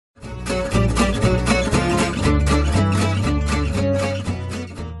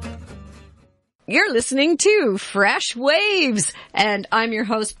You're listening to Freshwaves, and I'm your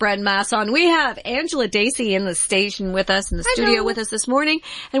host, Brad Masson. We have Angela Dacey in the station with us, in the studio with us this morning,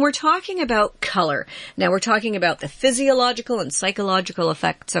 and we're talking about color. Now, we're talking about the physiological and psychological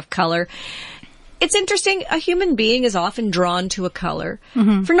effects of color. It's interesting. A human being is often drawn to a color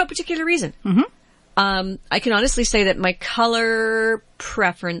for no particular reason. I can honestly say that my color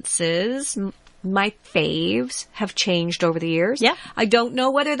preferences, my faves, have changed over the years. Yeah. I don't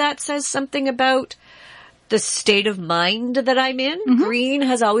know whether that says something about the state of mind that I'm in. Green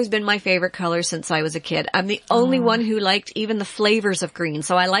has always been my favorite color since I was a kid. I'm the only one who liked even the flavors of green.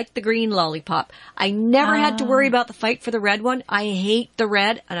 So I liked the green lollipop. I never had to worry about the fight for the red one. I hate the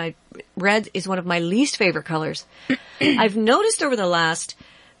red, and red is one of my least favorite colors. I've noticed over the last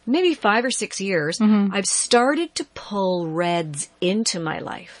maybe 5 or 6 years, I've started to pull reds into my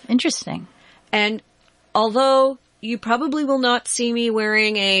life. Interesting. And although you probably will not see me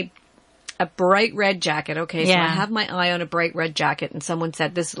wearing a bright red jacket, okay, so I have my eye on a bright red jacket, and someone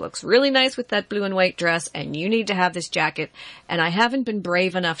said, this looks really nice with that blue and white dress, and you need to have this jacket. And I haven't been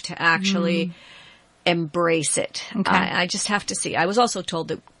brave enough to actually embrace it. Okay. I just have to see. I was also told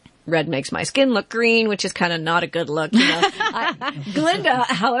that red makes my skin look green, which is kind of not a good look, you know. Glinda,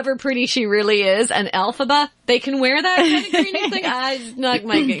 however pretty she really is, and Elphaba, they can wear that kind of greeny thing. It's not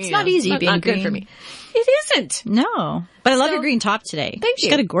my, it's not easy being not green. Good for me. It isn't. No. But I love your green top today. Thank you. She's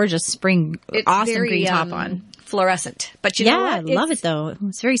got a gorgeous spring, awesome very, green top on. Fluorescent. But you know what? I love it though.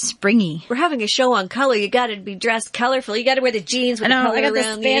 It's very springy. We're having a show on color. You got to be dressed colorful. You got to wear the jeans with the color I got the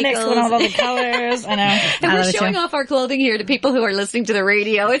around the spandex ankles. with all the colors. I know. And we're showing off our clothing here to people who are listening to the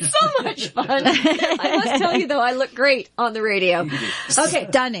radio. It's so much fun. I must tell you though, I look great on the radio. Okay.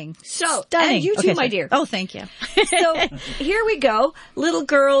 Stunning. So, Stunning. and you too, my dear. Oh, thank you. So here we go. Little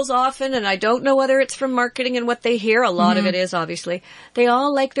girls often, and I don't know whether it's from marketing and what they hear. A lot of it is, obviously. They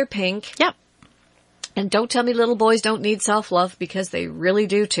all like their pink. Yep. And don't tell me little boys don't need self-love, because they really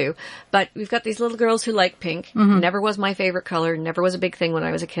do too. But we've got these little girls who like pink. Never was my favorite color. Never was a big thing when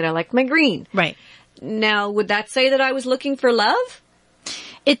I was a kid. I liked my green. Right. Now, would that say that I was looking for love?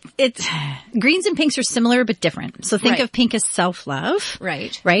 It's greens and pinks are similar but different. So think Right. of pink as self-love.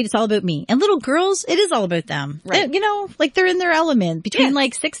 Right. Right? It's all about me. And little girls, it is all about them. Right. You know, like they're in their element. Between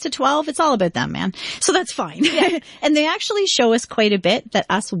like 6 to 12, it's all about them, man. So that's fine. Yeah. And they actually show us quite a bit that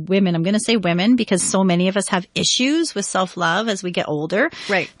us women, I'm going to say women because so many of us have issues with self-love as we get older.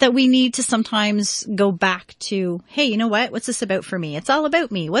 Right. That we need to sometimes go back to, hey, you know what? What's this about for me? It's all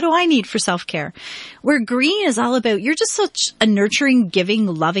about me. What do I need for self-care? Where green is all about, you're just such a nurturing,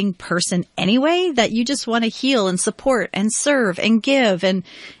 giving, loving person anyway, that you just want to heal and support and serve and give. And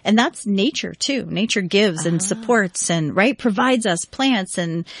that's nature too. Nature gives and supports and provides us plants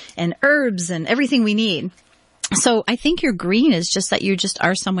and herbs and everything we need. So I think your green is just that you just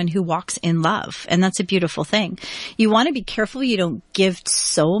are someone who walks in love. And that's a beautiful thing. You want to be careful you don't give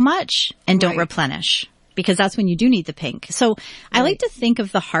so much and don't replenish, because that's when you do need the pink. So I like to think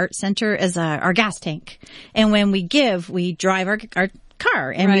of the heart center as our gas tank. And when we give, we drive our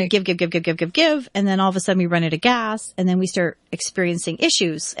car and we give. And then all of a sudden we run out of gas and then we start experiencing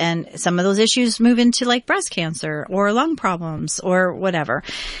issues. And some of those issues move into like breast cancer or lung problems or whatever.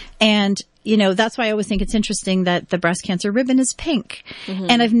 And you know, that's why I always think it's interesting that the breast cancer ribbon is pink.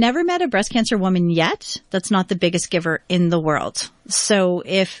 And I've never met a breast cancer woman yet that's not the biggest giver in the world. So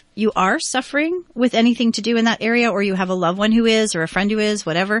if you are suffering with anything to do in that area, or you have a loved one who is, or a friend who is,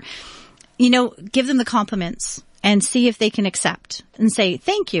 whatever, you know, give them the compliments and see if they can accept and say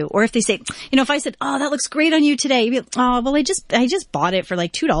thank you. Or if they say, you know, if I said, oh, that looks great on you today, you'd be like, oh, well, I just bought it for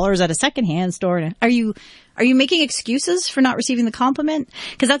like $2 at a secondhand store. Are you making excuses for not receiving the compliment?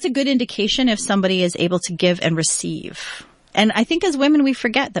 Because that's a good indication if somebody is able to give and receive. And I think as women, we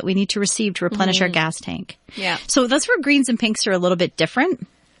forget that we need to receive to replenish our gas tank. Yeah. So that's where greens and pinks are a little bit different.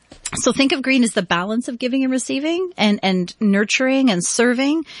 So think of green as the balance of giving and receiving and nurturing and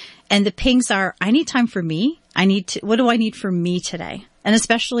serving. And the pinks are, I need time for me. What do I need for me today? And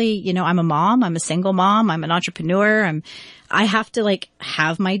especially, you know, I'm a mom, I'm a single mom, I'm an entrepreneur, I have to like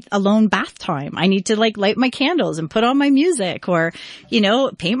have my alone bath time. I need to like light my candles and put on my music or, you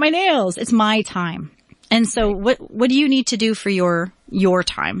know, paint my nails. It's my time. And so what do you need to do for your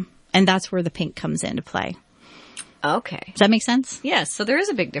time? And that's where the pink comes into play. Okay. Does that make sense? Yes. So there is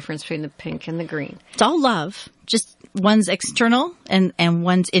a big difference between the pink and the green. It's all love. Just one's external and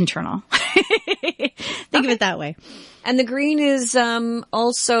one's internal. Think of it that way. And the green is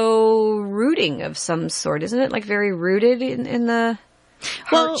also rooting of some sort, isn't it? Like very rooted in the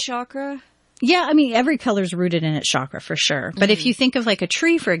heart chakra? Yeah, I mean, every color's rooted in its chakra for sure. But if you think of like a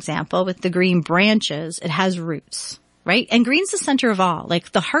tree, for example, with the green branches, it has roots. right? And green's the center of all.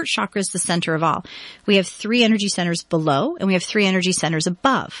 Like the heart chakra is the center of all. We have 3 energy centers below and we have 3 energy centers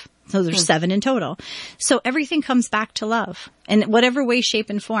above. So there's 7 in total. So everything comes back to love in whatever way, shape,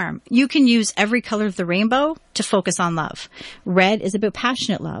 and form. You can use every color of the rainbow to focus on love. Red is about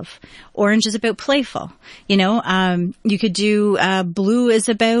passionate love. Orange is about playful. You could do, blue is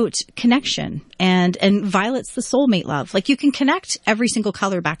about connection and violet's the soulmate love. Like you can connect every single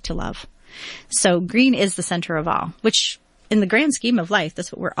color back to love. So green is the center of all, which in the grand scheme of life,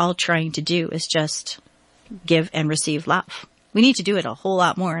 that's what we're all trying to do is just give and receive love. We need to do it a whole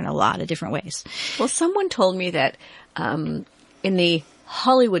lot more in a lot of different ways. Well, someone told me that in the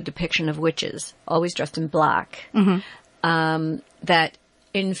Hollywood depiction of witches, always dressed in black, that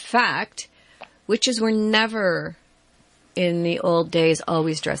in fact, witches were never in the old days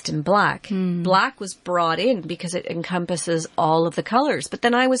always dressed in black. Black was brought in because it encompasses all of the colors. But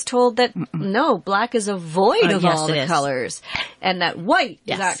then I was told that no, black is a void of all the colors. And that white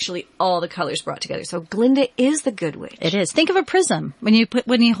is actually all the colors brought together. So Glinda is the good witch. It is. Think of a prism. When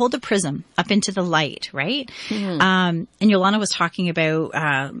you hold a prism up into the light, right? And Yolanda was talking about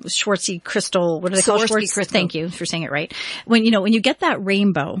Swarovski crystal. What do they call it? Swarovski crystal. Thank you for saying it right. When you get that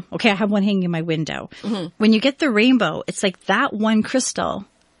rainbow, okay, I have one hanging in my window. When you get the rainbow, it's like that one crystal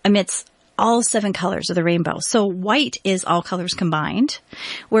emits all 7 colors of the rainbow. So white is all colors combined,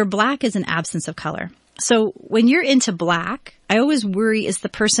 where black is an absence of color. So when you're into black, I always worry, is the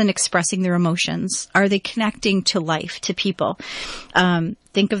person expressing their emotions? Are they connecting to life, to people?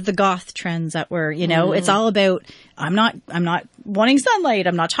 Think of the goth trends that were, it's all about, I'm not wanting sunlight.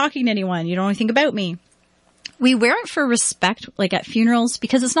 I'm not talking to anyone. You don't know anything about me. We wear it for respect, like at funerals,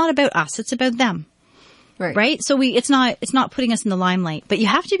 because it's not about us. It's about them. Right. So it's not putting us in the limelight, but you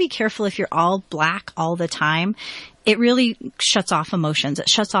have to be careful if you're all black all the time. It really shuts off emotions. It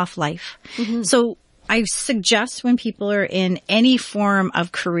shuts off life. So I suggest when people are in any form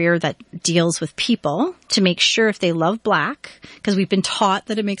of career that deals with people to make sure if they love black, because we've been taught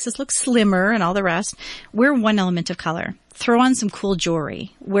that it makes us look slimmer and all the rest, wear one element of color. Throw on some cool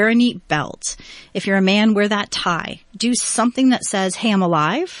jewelry. Wear a neat belt. If you're a man, wear that tie. Do something that says, hey, I'm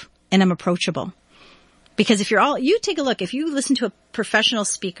alive and I'm approachable. Because you take a look, if you listen to a professional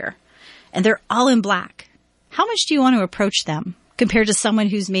speaker and they're all in black, how much do you want to approach them compared to someone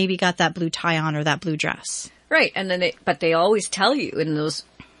who's maybe got that blue tie on or that blue dress? Right. And then they always tell you in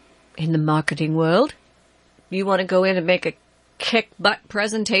the marketing world, you want to go in and make a kick butt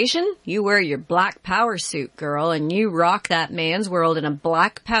presentation, you wear your black power suit, girl, and you rock that man's world in a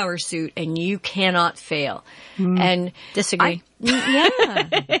black power suit and you cannot fail. And disagree.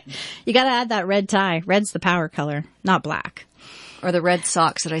 Yeah. You got to add that red tie. Red's the power color, not black. Or the red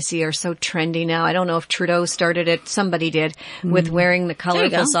socks that I see are so trendy now. I don't know if Trudeau started it. Somebody did with wearing the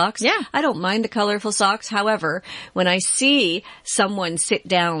colorful socks. Yeah. I don't mind the colorful socks. However, when I see someone sit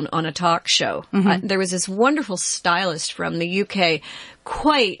down on a talk show, there was this wonderful stylist from the UK,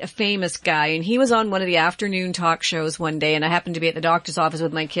 quite a famous guy, and he was on one of the afternoon talk shows one day, and I happened to be at the doctor's office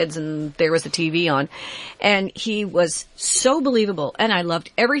with my kids, and there was the TV on, and he was so believable, and I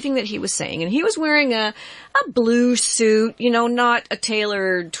loved everything that he was saying, and he was wearing a blue suit, not a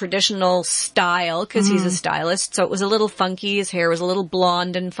tailored traditional style, because he's a stylist, so it was a little funky, his hair was a little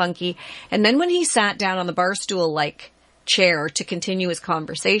blonde and funky, and then when he sat down on the bar stool, chair to continue his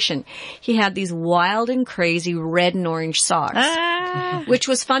conversation, he had these wild and crazy red and orange socks, which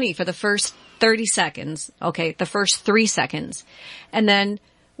was funny for the first 30 seconds. Okay, the first 3 seconds. And then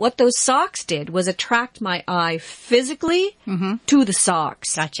what those socks did was attract my eye physically to the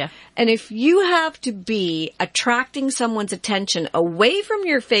socks. Gotcha. And if you have to be attracting someone's attention away from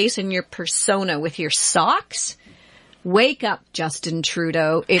your face and your persona with your socks, wake up, Justin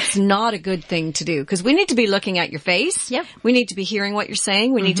Trudeau. It's not a good thing to do because we need to be looking at your face. Yep. We need to be hearing what you're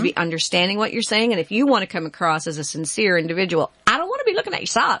saying. We need to be understanding what you're saying. And if you want to come across as a sincere individual, I don't want to be looking at your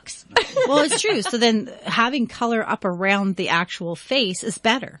socks. Well, it's true. So then having color up around the actual face is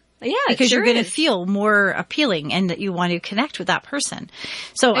better. Yeah, because you're going to feel more appealing and that you want to connect with that person.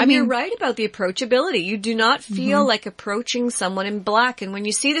 So, and you're right about the approachability. You do not feel like approaching someone in black. And when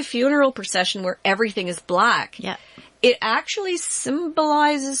you see the funeral procession where everything is black, it actually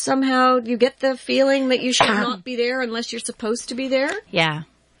symbolizes somehow, you get the feeling that you should not be there unless you're supposed to be there. Yeah.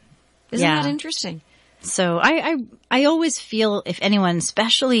 Isn't that interesting? So I always feel if anyone,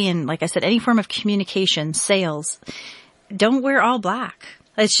 especially in, like I said, any form of communication, sales, don't wear all black.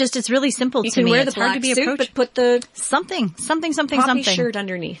 It's really simple to me. You can wear the it's hard black to be suit, approached. but put the something poppy shirt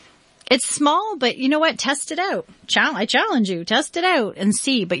underneath. It's small, but you know what? Test it out. I challenge you. Test it out and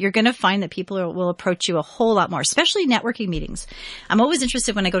see. But you're going to find that people will approach you a whole lot more, especially networking meetings. I'm always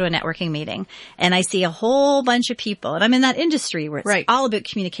interested when I go to a networking meeting and I see a whole bunch of people. And I'm in that industry where it's all about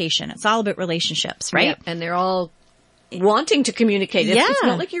communication. It's all about relationships, right? Yeah, and they're all wanting to communicate. It's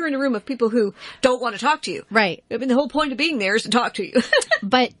not like you're in a room of people who don't want to talk to you. Right. I mean, the whole point of being there is to talk to you.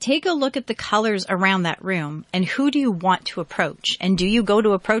 But take a look at the colors around that room and who do you want to approach? And do you go to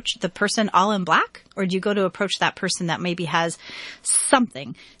approach the person all in black? Or do you go to approach that person that maybe has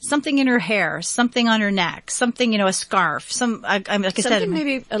something in her hair, something on her neck, something, a scarf, like I said, something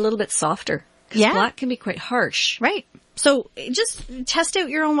maybe a little bit softer. Because black can be quite harsh. Right. So just test out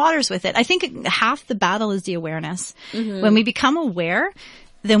your own waters with it. I think half the battle is the awareness. Mm-hmm. When we become aware,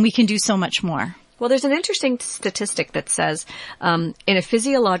 then we can do so much more. Well, there's an interesting statistic that says, in a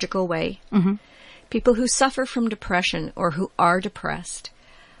physiological way, people who suffer from depression or who are depressed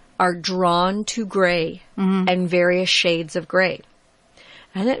are drawn to gray and various shades of gray.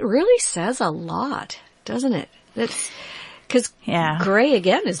 And it really says a lot, doesn't it? Because gray,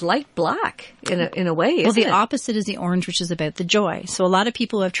 again, is light black in a way, isn't it? Well, the opposite is the orange, which is about the joy. So a lot of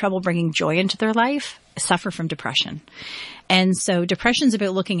people who have trouble bringing joy into their life suffer from depression. And so depression is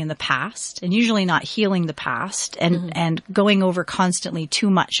about looking in the past and usually not healing the past and going over constantly too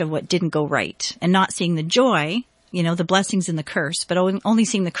much of what didn't go right and not seeing the joy, the blessings and the curse, but only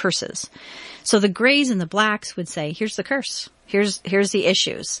seeing the curses. So the grays and the blacks would say, here's the curse. Here's the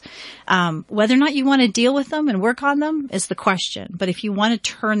issues. Whether or not you want to deal with them and work on them is the question. But if you want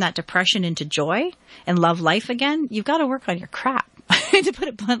to turn that depression into joy and love life again, you've got to work on your crap, to put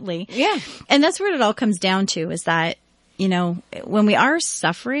it bluntly. Yeah. And that's where it all comes down to is that, when we are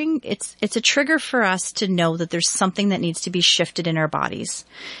suffering, it's a trigger for us to know that there's something that needs to be shifted in our bodies.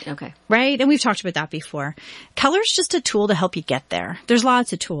 Okay. Right? And we've talked about that before. Color's just a tool to help you get there. There's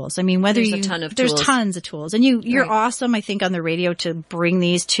lots of tools. I mean, there's tons of tools. And you're awesome, I think, on the radio to bring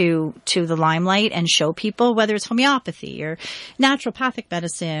these to the limelight and show people, whether it's homeopathy or naturopathic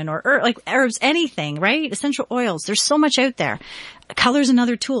medicine or herbs, anything, right? Essential oils. There's so much out there. Color's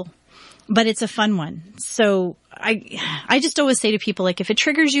another tool. But it's a fun one. So I just always say to people, if it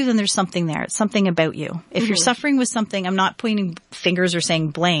triggers you, then there's something there. It's something about you. If you're suffering with something, I'm not pointing fingers or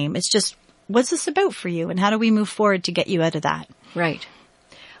saying blame. It's just, what's this about for you? And how do we move forward to get you out of that? Right.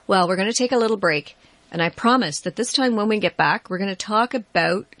 Well, we're going to take a little break. And I promise that this time when we get back, we're going to talk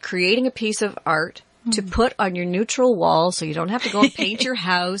about creating a piece of art to put on your neutral wall so you don't have to go and paint your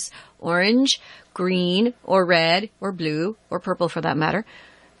house orange, green, or red, or blue, or purple for that matter.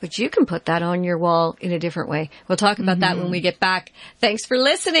 But you can put that on your wall in a different way. We'll talk about that when we get back. Thanks for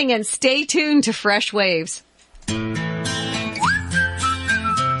listening and stay tuned to Fresh Waves.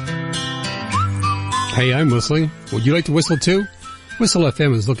 Hey, I'm whistling. Would you like to whistle too? Whistle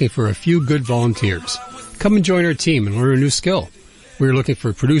FM is looking for a few good volunteers. Come and join our team and learn a new skill. We're looking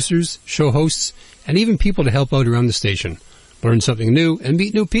for producers, show hosts, and even people to help out around the station. Learn something new and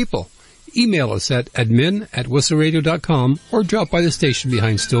meet new people. Email us at admin@whistleradio.com or drop by the station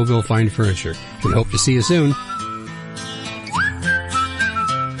behind Stillville Fine Furniture. We hope to see you soon.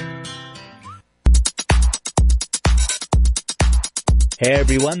 Hey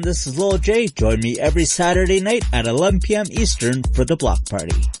everyone, this is Lil J. Join me every Saturday night at 11 p.m. Eastern for the Block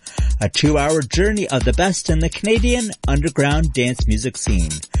Party. A 2-hour journey of the best in the Canadian underground dance music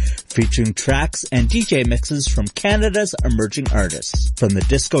scene, featuring tracks and DJ mixes from Canada's emerging artists, from the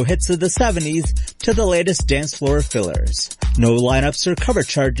disco hits of the 70s to the latest dance floor fillers. No lineups or cover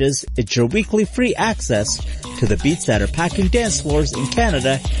charges, it's your weekly free access to the beats that are packing dance floors in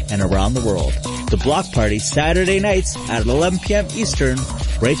Canada and around the world. The Block Party, Saturday nights at 11 p.m. Eastern,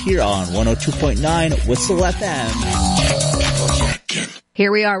 right here on 102.9 Whistle FM. Here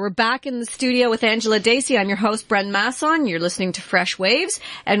we are. We're back in the studio with Angela Dacey. I'm your host, Bren Masson. You're listening to Fresh Waves,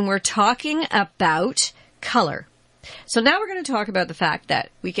 and we're talking about color. So now we're going to talk about the fact that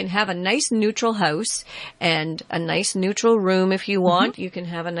we can have a nice neutral house and a nice neutral room if you want. You can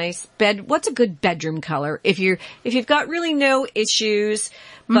have a nice bed. What's a good bedroom color? If you've got really no issues,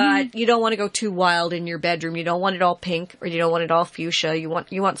 but you don't want to go too wild in your bedroom. You don't want it all pink or you don't want it all fuchsia. You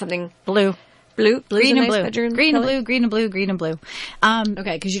want something blue. Blue's green a and nice blue. bedroom Green color? and blue, green and blue, green and blue.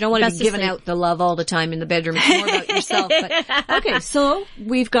 Okay, because you don't want to be giving out the love all the time in the bedroom. It's more about yourself. But, okay, so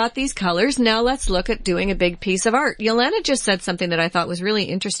we've got these colors. Now let's look at doing a big piece of art. Yolanda just said something that I thought was really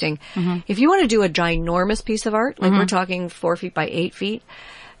interesting. If you want to do a ginormous piece of art, like we're talking 4 feet by 8 feet,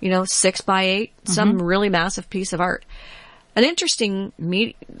 6 by 8, some really massive piece of art, an interesting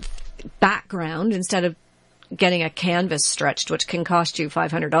background instead of getting a canvas stretched, which can cost you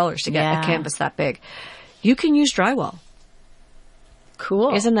 $500 to get a canvas that big. You can use drywall.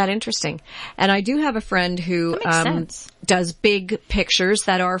 Cool. Isn't that interesting? And I do have a friend who does big pictures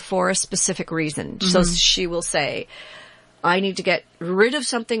that are for a specific reason. Mm-hmm. So she will say, I need to get rid of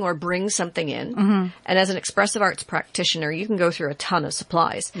something or bring something in. Mm-hmm. And as an expressive arts practitioner, you can go through a ton of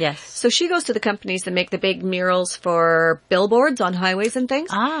supplies. Yes. So she goes to the companies that make the big murals for billboards on highways and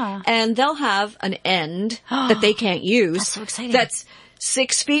things. And they'll have an end that they can't use. That's so exciting. That's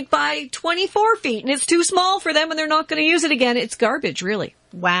 6 feet by 24 feet, and it's too small for them, and they're not going to use it again. It's garbage, really.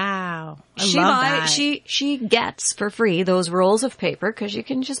 Wow. I love that. She gets for free those rolls of paper, because you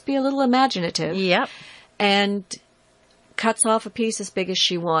can just be a little imaginative. Yep. And cuts off a piece as big as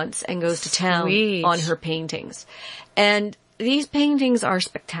she wants and goes to town on her paintings. And these paintings are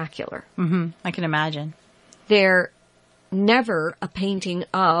spectacular. Mm-hmm. I can imagine. They're never a painting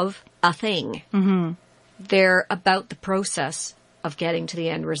of a thing. Mm-hmm. They're about the process of getting to the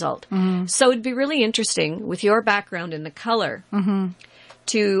end result. Mm-hmm. So it'd be really interesting, with your background in the color,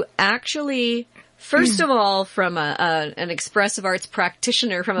 to actually, first of all, from an expressive arts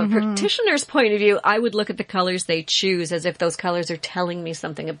practitioner, from a practitioner's point of view, I would look at the colors they choose as if those colors are telling me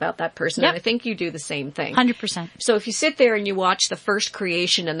something about that person. Yep. And I think you do the same thing. 100%. So if you sit there and you watch the first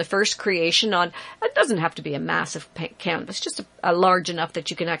creation, and the first creation on, it doesn't have to be a massive canvas, just a large enough that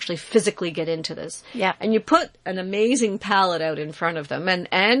you can actually physically get into this. Yeah. And you put an amazing palette out in front of them,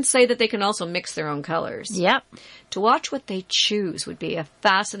 and say that they can also mix their own colors. Yep. To watch what they choose would be a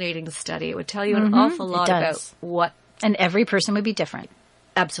fascinating study. It would tell you an awful lot about what... And every person would be different.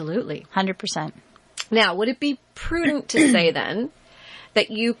 Absolutely. 100%. Now, would it be prudent to say then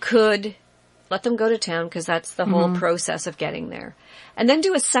that you could let them go to town, because that's the whole process of getting there, and then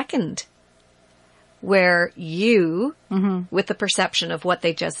do a second where you, with the perception of what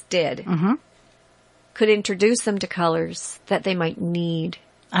they just did, could introduce them to colors that they might need?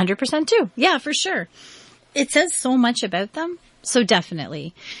 100% too. Yeah, for sure. It says so much about them. So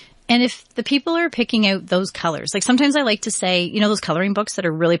definitely. And if the people are picking out those colors, like sometimes I like to say, you know, those coloring books that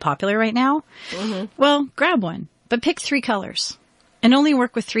are really popular right now, well, grab one, but pick 3 colors and only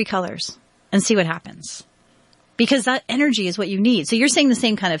work with 3 colors and see what happens. Because that energy is what you need. So you're saying the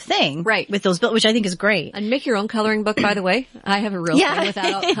same kind of thing. Right. With those, which I think is great. And make your own coloring book, by the way. I have a real thing with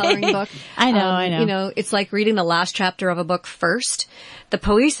that coloring book. I know. You know, it's like reading the last chapter of a book first. The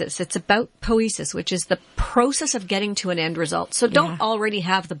poesis. It's about poesis, which is the process of getting to an end result. So don't already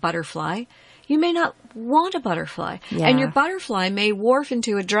have the butterfly. You may not want a butterfly. Yeah. And your butterfly may morph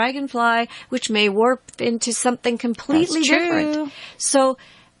into a dragonfly, which may warp into something completely different. So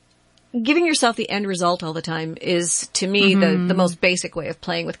giving yourself the end result all the time is, to me, the most basic way of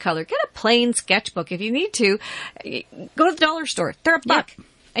playing with color. Get a plain sketchbook if you need to. Go to the dollar store. They're $1. Yep.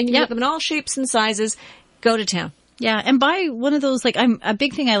 And you get them in all shapes and sizes. Go to town. Yeah, and buy one of those, like, a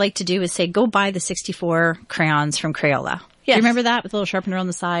big thing I like to do is say, go buy the 64 crayons from Crayola. Yes. Do you remember that with a little sharpener on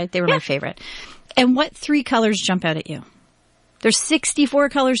the side? They were my favorite. And what 3 colors jump out at you? There's 64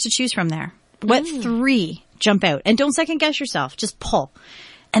 colors to choose from there. What 3 jump out? And don't second guess yourself. Just pull.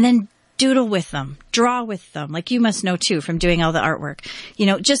 And then doodle with them. Draw with them. Like you must know too from doing all the artwork. You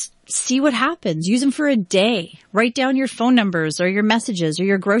know, just see what happens. Use them for a day. Write down your phone numbers or your messages or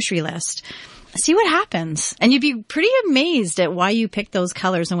your grocery list. See what happens. And you'd be pretty amazed at why you pick those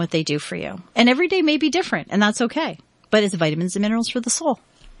colors and what they do for you. And every day may be different, and that's okay. But it's vitamins and minerals for the soul.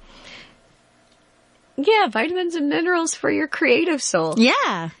 Yeah, vitamins and minerals for your creative soul.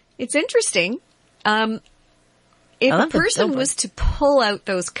 Yeah. It's interesting. If a person was to pull out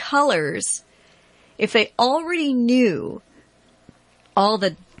those colors, if they already knew all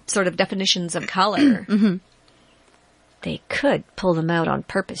the sort of definitions of color, they could pull them out on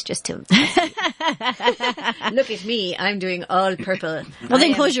purpose just to look at me. I'm doing all purple. Well,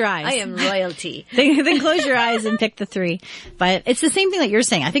 then close your eyes. I am royalty. Then close your eyes and pick the 3. But it's the same thing that you're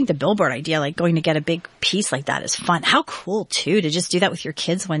saying. I think the billboard idea, like going to get a big piece like that, is fun. How cool too to just do that with your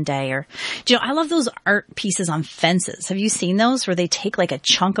kids one day. Or, do you know, I love those art pieces on fences. Have you seen those where they take like a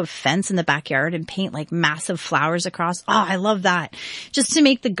chunk of fence in the backyard and paint like massive flowers across? Oh, I love that. Just to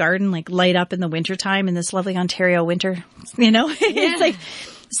make the garden like light up in the wintertime in this lovely Ontario winter. You know, it's like,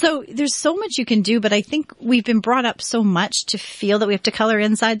 so there's so much you can do, but I think we've been brought up so much to feel that we have to color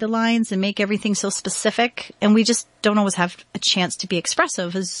inside the lines and make everything so specific. And we just don't always have a chance to be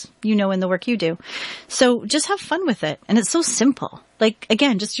expressive, as you know, in the work you do. So just have fun with it. And it's so simple. Like,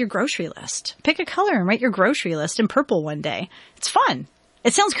 again, just your grocery list. Pick a color and write your grocery list in purple one day. It's fun.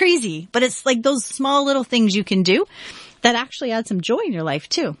 It sounds crazy, but it's like those small little things you can do that actually add some joy in your life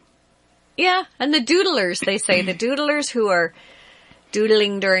too. Yeah, and the doodlers, they say, the doodlers who are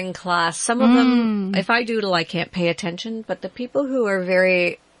doodling during class, some of them, if I doodle, I can't pay attention, but the people who are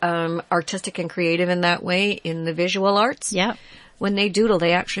very artistic and creative in that way, in the visual arts, when they doodle,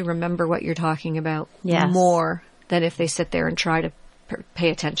 they actually remember what you're talking about more than if they sit there and try to pay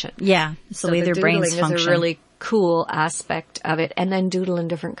attention. Yeah. It's the way their brains function. Is a really cool aspect of it. And then doodle in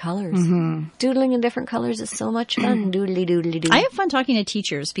different colors. Doodling in different colors is so much fun. Doodly doodly doodly. I have fun talking to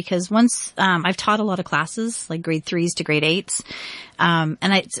teachers because once I've taught a lot of classes, like grade 3s to grade 8s. And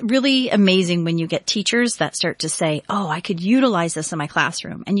it's really amazing when you get teachers that start to say, oh, I could utilize this in my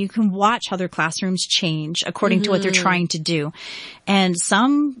classroom. And you can watch how their classrooms change according to what they're trying to do. And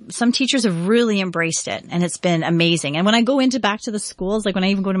some teachers have really embraced it, and it's been amazing. And when I go back to the schools, like when I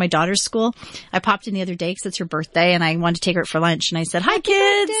even go to my daughter's school, I popped in the other day because it's her birthday and I wanted to take her out for lunch. And I said, hi,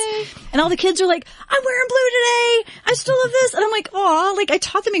 kids. And all the kids are like, I'm wearing blue today. I still love this. And I'm like, oh, like I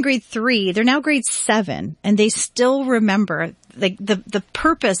taught them in grade 3. They're now grade 7 and they still remember like the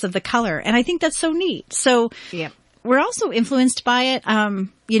purpose of the color. And I think that's so neat. So we're also influenced by it.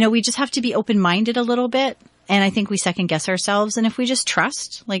 We just have to be open-minded a little bit. And I think we second guess ourselves. And if we just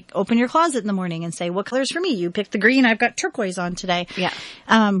trust, like open your closet in the morning and say, what color's for me? You picked the green. I've got turquoise on today. Yeah.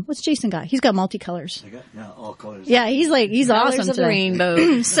 What's Jason got? He's got multicolors. All colors. Yeah. He's colors awesome of today. The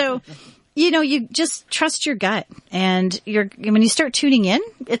rainbow. So, you just trust your gut, and when you start tuning in,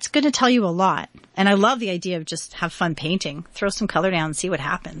 it's going to tell you a lot. And I love the idea of just have fun painting, throw some color down and see what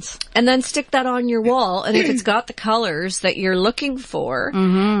happens. And then stick that on your wall. And if it's got the colors that you're looking for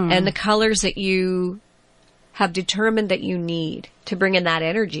and the colors that you have determined that you need to bring in that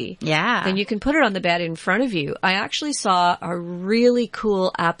energy, then you can put it on the bed in front of you. I actually saw a really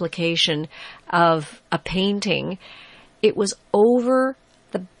cool application of a painting. It was over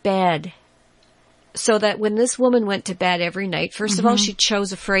the bed. So that when this woman went to bed every night, first of all, she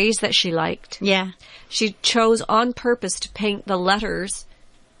chose a phrase that she liked. Yeah. She chose on purpose to paint the letters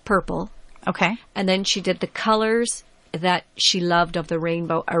purple. Okay. And then she did the colors that she loved of the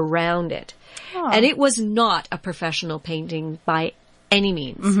rainbow around it. Oh. And it was not a professional painting by any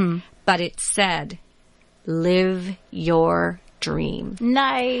means. But it said, live your dream.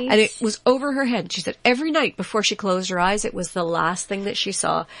 Nice. And it was over her head. She said every night before she closed her eyes, it was the last thing that she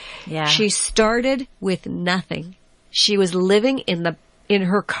saw. Yeah. She started with nothing. She was living in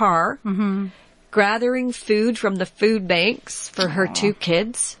her car, gathering food from the food banks for her 2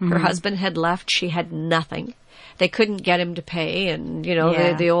 kids. Her husband had left. She had nothing. They couldn't get him to pay, and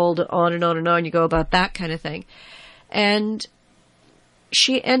the old on and on and on you go about that kind of thing. And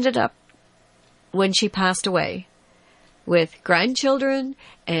she ended up, when she passed away, with grandchildren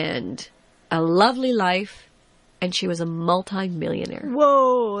and a lovely life, and she was a multi-millionaire.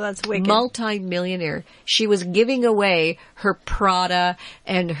 Whoa, that's wicked. Multi-millionaire. She was giving away her Prada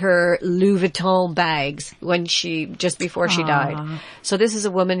and her Louis Vuitton bags just before she died. So this is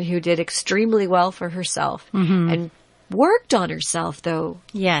a woman who did extremely well for herself and worked on herself, though.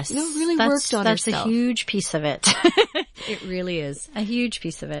 Yes. Really worked on herself. That's a huge piece of it. It really is. A huge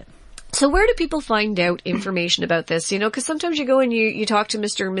piece of it. So where do people find out information about this? Because sometimes you go and you talk to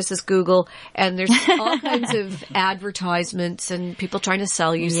Mr. and Mrs. Google, and there's all kinds of advertisements and people trying to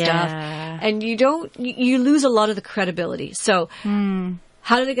sell you stuff, and you lose a lot of the credibility. So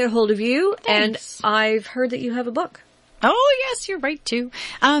how do they get a hold of you? Thanks. And I've heard that you have a book. Oh, yes, you're right, too.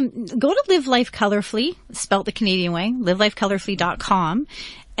 Go to Live Life Colorfully, spelt the Canadian way, livelifecolorfully.com.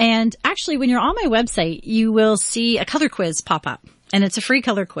 And actually, when you're on my website, you will see a color quiz pop up. And it's a free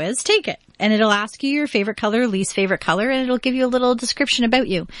color quiz. Take it. And it'll ask you your favorite color, least favorite color, and it'll give you a little description about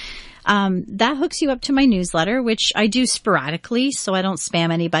you. That hooks you up to my newsletter, which I do sporadically, so I don't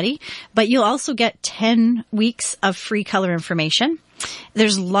spam anybody. But you'll also get 10 weeks of free color information.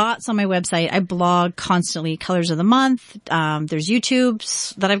 There's lots on my website. I blog constantly, colors of the month. There's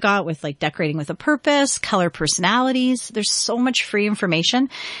YouTubes that I've got with like decorating with a purpose, color personalities. There's so much free information.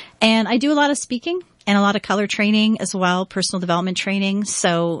 And I do a lot of speaking and a lot of color training as well, personal development training.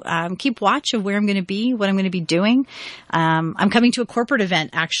 So keep watch of where I'm going to be, what I'm going to be doing. I'm coming to a corporate event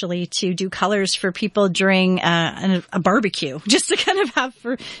actually to do colors for people during a barbecue, just to kind of have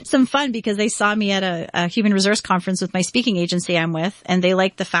for some fun, because they saw me at a human resource conference with my speaking agency I'm with, and they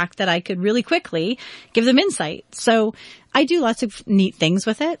liked the fact that I could really quickly give them insight. So I do lots of neat things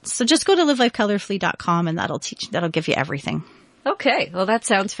with it. So just go to livelifecolorfully.com and that'll give you everything. Okay. Well, that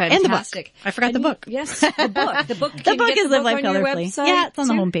sounds fantastic. And the book. I forgot the book. Yes, the book. The book. The book is Live Life Colorfully. Yeah, it's on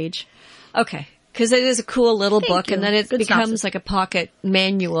the homepage. Okay. Because it is a cool little book, and then it becomes like a pocket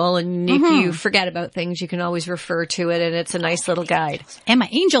manual, and if you forget about things, you can always refer to it, and it's a nice little guide. And my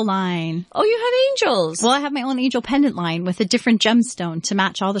angel line. Oh, you have angels. Well, I have my own angel pendant line with a different gemstone to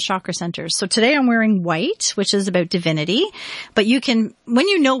match all the chakra centers. So today I'm wearing white, which is about divinity, but you can, when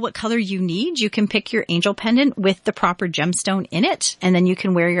you know what color you need, you can pick your angel pendant with the proper gemstone in it, and then you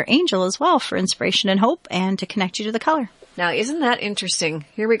can wear your angel as well for inspiration and hope and to connect you to the color. Now, isn't that interesting?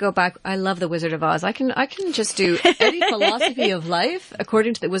 Here we go back. I love the Wizard of Oz. I can just do any philosophy of life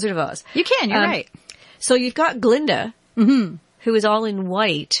according to the Wizard of Oz. You can, you're right. So you've got Glinda, who is all in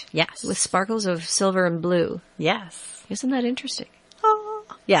white. Yes. With sparkles of silver and blue. Yes. Isn't that interesting? Oh.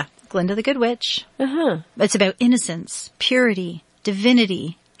 Yeah. Glinda the Good Witch. Uh-huh. It's about innocence, purity,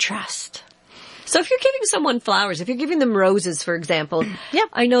 divinity, trust. So if you're giving someone flowers, if you're giving them roses, for example, Yep.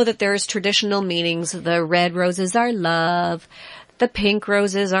 I know that there's traditional meanings. The red roses are love. The pink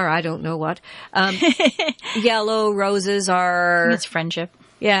roses are I don't know what. Yellow roses are... It's friendship.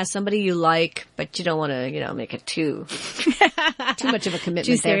 Yeah, somebody you like, but you don't want to, make it too much of a commitment.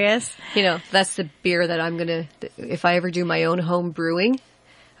 Too serious. There. That's the beer that I'm going to, if I ever do my own home brewing,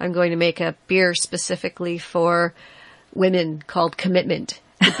 I'm going to make a beer specifically for women called Commitment.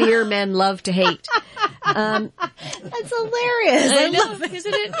 The beer men love to hate. That's hilarious. I know,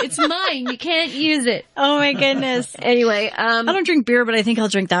 isn't it? It's mine. You can't use it. Oh my goodness. Anyway, I don't drink beer, but I think I'll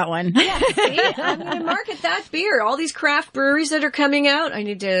drink that one. yeah, see, I'm going to market that beer. All these craft breweries that are coming out, I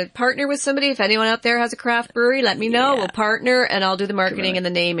need to partner with somebody. If anyone out there has a craft brewery, let me know. We'll partner, and I'll do the marketing and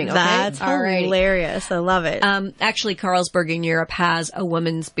the naming. Okay? That's hilarious. I love it. Actually, Carlsberg in Europe has a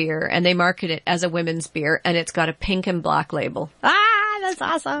woman's beer, and they market it as a women's beer, and it's got a pink and black label. That's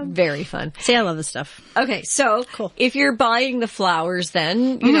awesome. Very fun. See, I love this stuff. Okay, so Cool. if you're buying the flowers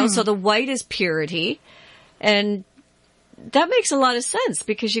then, so the white is purity, and that makes a lot of sense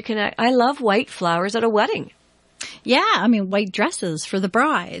because I love white flowers at a wedding. Yeah, I mean, white dresses for the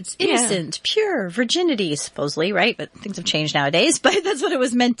brides. Innocent, pure, virginity, supposedly, right? But things have changed nowadays, but that's what it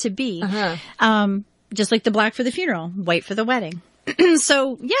was meant to be. Just like the black for the funeral, white for the wedding.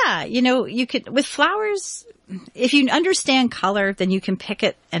 So, yeah, you could, with flowers, if you understand color, then you can pick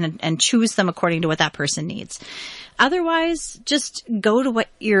it and choose them according to what that person needs. Otherwise, just go to what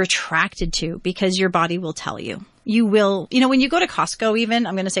you're attracted to because your body will tell you. You will, when you go to Costco even,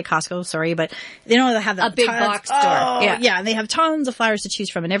 I'm going to say Costco, sorry, but they don't have a big box store. Yeah, and they have tons of flowers to choose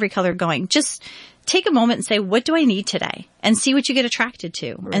from and every color going. Just take a moment and say, what do I need today? And see what you get attracted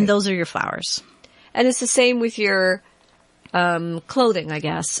to. Right. And those are your flowers. And it's the same with your clothing, I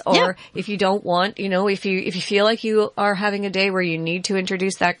guess. Or if you don't want, if you feel like you are having a day where you need to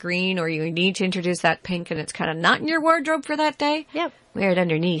introduce that green or you need to introduce that pink and it's kind of not in your wardrobe for that day, wear it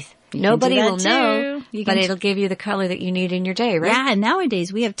underneath. Nobody will know, but it'll give you the color that you need in your day, right? Yeah, and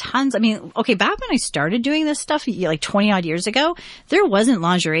nowadays we have tons. I mean, okay, back when I started doing this stuff, like 20 odd years ago, there wasn't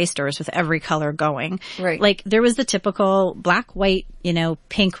lingerie stores with every color going. Right. Like there was the typical black, white,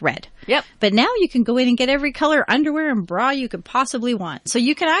 pink, red. Yep. But now you can go in and get every color underwear and bra you could possibly want. So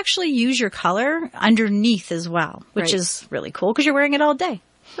you can actually use your color underneath as well, which is really cool because you're wearing it all day.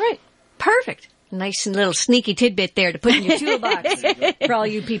 Right. Perfect. Nice and little sneaky tidbit there to put in your toolbox for all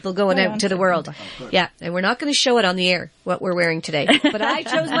you people going out into the world. Yeah, and we're not going to show it on the air, what we're wearing today. But I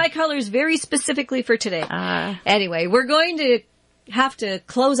chose my colors very specifically for today. Anyway, we're going to have to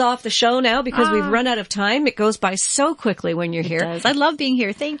close off the show now because we've run out of time. It goes by so quickly when you're here. I love being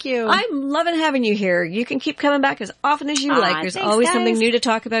here. Thank you. I'm loving having you here. You can keep coming back as often as you like. There's always something new to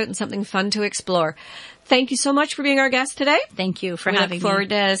talk about and something fun to explore. Thank you so much for being our guest today. Thank you for having me. We look forward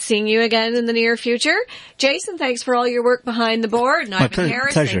to seeing you again in the near future. Jason, thanks for all your work behind the board. And Ivan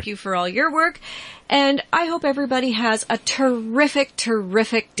Harris, thank you for all your work. And I hope everybody has a terrific,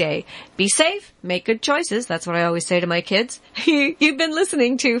 terrific day. Be safe. Make good choices. That's what I always say to my kids. You've been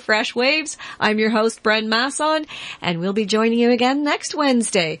listening to Fresh Waves. I'm your host, Bren Masson, and we'll be joining you again next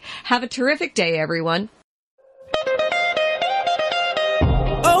Wednesday. Have a terrific day, everyone.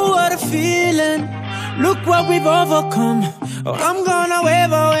 Oh, what a feeling. Look what we've overcome. Oh, I'm gonna wave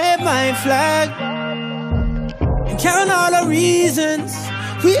my flag and count all the reasons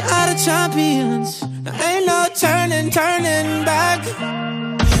we are the champions. There ain't no turning back.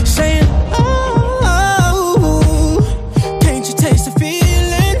 Saying, oh, can't you taste the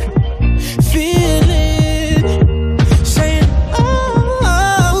feeling? Saying,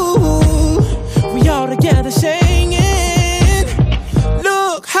 oh, we all together singing.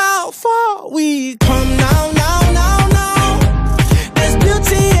 Look how far we come now. There's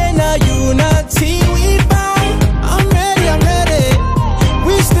beauty in the unity we found. I'm ready.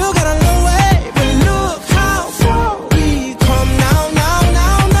 We still got a long way, but look how far we come now.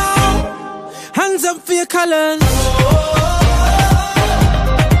 Hands up for your colors.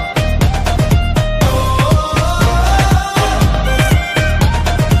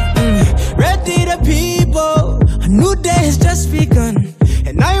 Ready the people, a new day has just begun.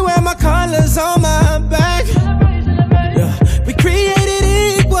 And I wear my colors on my back. Yeah. We created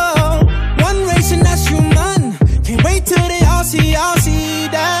equal, one race and that's human. Can't wait till they all see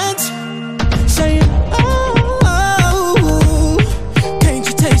that. Saying, oh,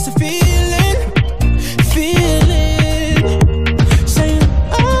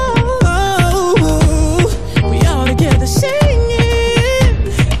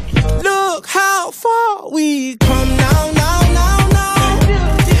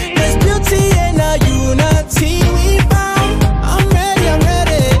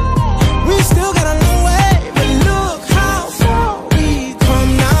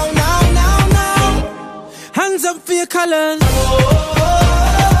 colors.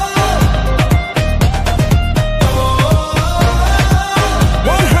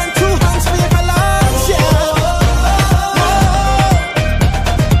 One hand, two hands for your colors, yeah.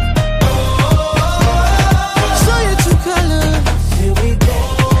 Show your true colors. Here we go,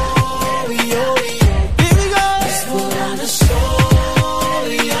 here we go. Let's put on the show,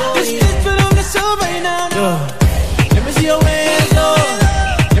 let's put on the show right now. Let me see your hands,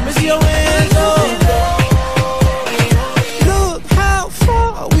 let me see your hands, Look how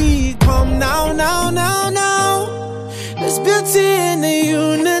far we come now, now, now, now. There's beauty in the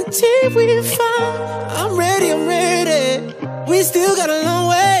unity we found. I'm ready, I'm ready. We still got a long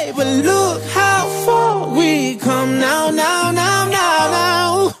way, but look how far we come now, now, now, now,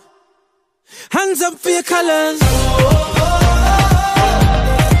 now. Hands up for your colors.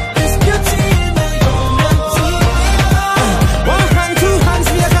 There's beauty in the unity. One hand, two hands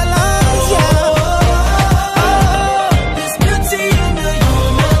for your colors, yeah. There's beauty in the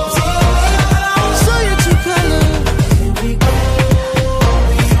unity. Show your true colors. Here we go.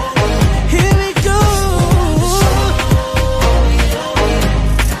 Here we go.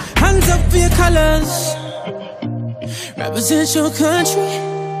 Hands up for your colors. Represent your country.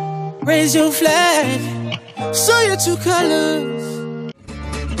 Raise your flag. Show your true colors.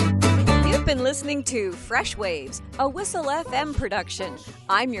 You've been listening to Fresh Waves, a Whistle FM production.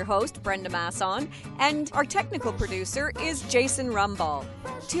 I'm your host, Brenda Masson, and our technical producer is Jason Rumball.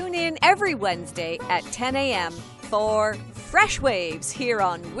 Tune in every Wednesday at 10 a.m. for Fresh Waves here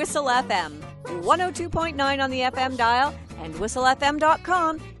on Whistle FM, 102.9 on the FM dial and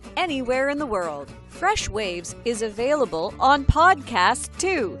whistlefm.com anywhere in the world. Fresh Waves is available on podcast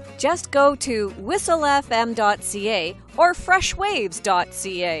too. Just go to whistlefm.ca or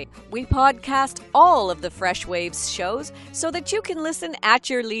freshwaves.ca. We podcast all of the Fresh Waves shows so that you can listen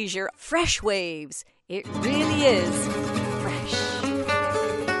at your leisure. Fresh Waves. It really is